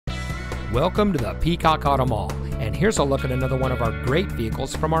Welcome to the Peacock Auto Mall, and here's a look at another one of our great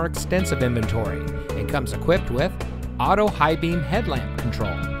vehicles from our extensive inventory. It comes equipped with auto high beam headlamp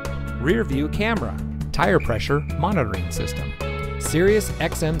control, rear view camera, tire pressure monitoring system, Sirius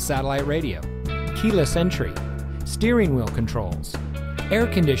XM satellite radio, keyless entry, steering wheel controls, air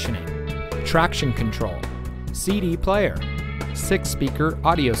conditioning, traction control, CD player, 6-speaker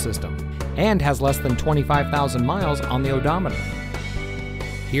audio system, and has less than 25,000 miles on the odometer.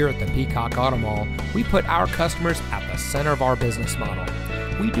 Here at the Peacock Auto Mall, we put our customers at the center of our business model.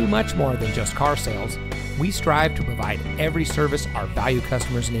 We do much more than just car sales. We strive to provide every service our value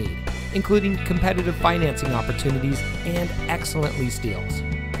customers need, including competitive financing opportunities and excellent lease deals.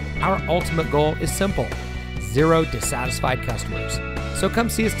 Our ultimate goal is simple: 0 dissatisfied customers. So come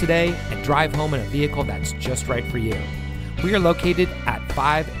see us today and drive home in a vehicle that's just right for you. We are located at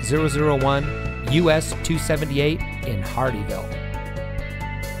 5001 US 278 in Hardeeville.